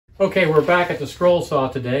Okay, we're back at the scroll saw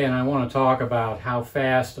today, and I want to talk about how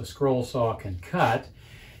fast a scroll saw can cut.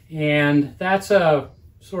 And that's a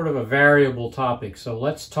sort of a variable topic, so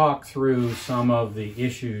let's talk through some of the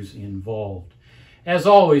issues involved. As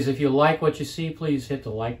always, if you like what you see, please hit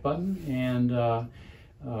the like button, and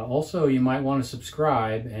also you might want to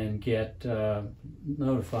subscribe and get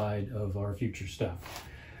notified of our future stuff.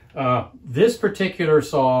 This particular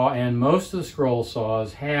saw and most of the scroll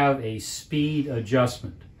saws have a speed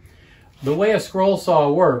adjustment. The way a scroll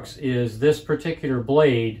saw works is this particular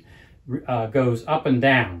blade goes up and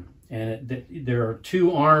down, and there are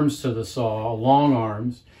two arms to the saw, long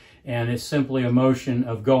arms, and it's simply a motion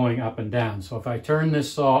of going up and down. So if I turn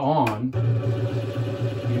this saw on,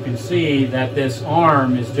 you can see that this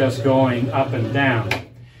arm is just going up and down.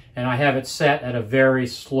 And I have it set at a very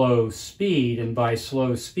slow speed, and by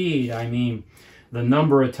slow speed I mean the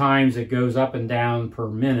number of times it goes up and down per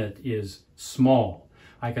minute is small.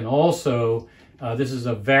 I can also, this is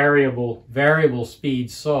a variable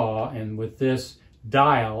speed saw, and with this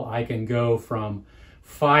dial I can go from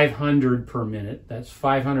 500 per minute, that's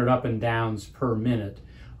 500 up and downs per minute,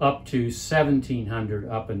 up to 1700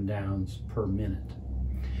 up and downs per minute.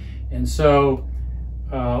 And so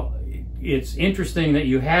it's interesting that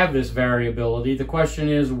you have this variability. The question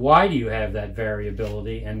is, why do you have that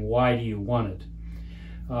variability, and why do you want it?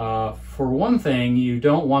 For one thing, you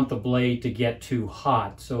don't want the blade to get too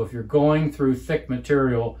hot. So if you're going through thick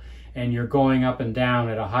material and you're going up and down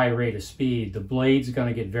at a high rate of speed, the blade's going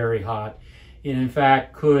to get very hot. It in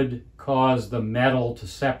fact could cause the metal to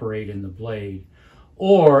separate in the blade,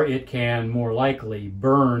 or it can more likely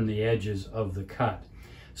burn the edges of the cut.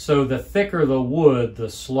 So the thicker the wood, the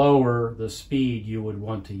slower the speed you would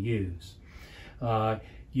want to use.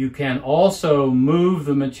 You can also move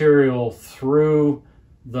the material through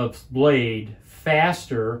the blade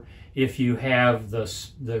faster if you have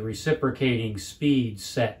the reciprocating speed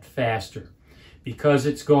set faster. Because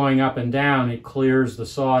it's going up and down, it clears the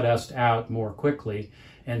sawdust out more quickly,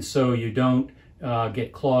 and so you don't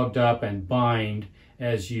get clogged up and bind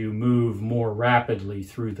as you move more rapidly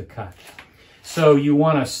through the cut. So you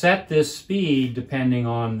want to set this speed depending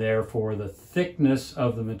on, therefore, the thickness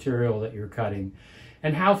of the material that you're cutting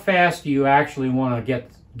and how fast do you actually want to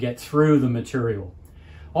get through the material.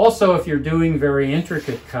 Also, if you're doing very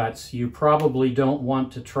intricate cuts, you probably don't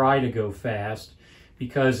want to try to go fast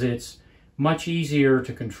because it's much easier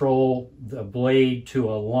to control the blade to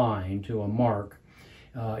a line, to a mark,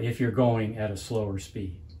 if you're going at a slower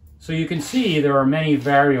speed. So you can see there are many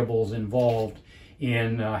variables involved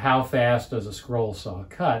in how fast does a scroll saw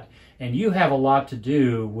cut, and you have a lot to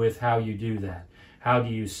do with how you do that. How do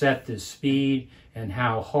you set this speed, and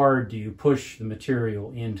how hard do you push the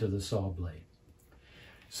material into the saw blade?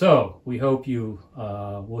 So we hope you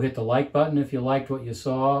will hit the like button if you liked what you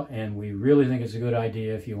saw, and we really think it's a good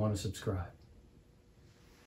idea if you want to subscribe.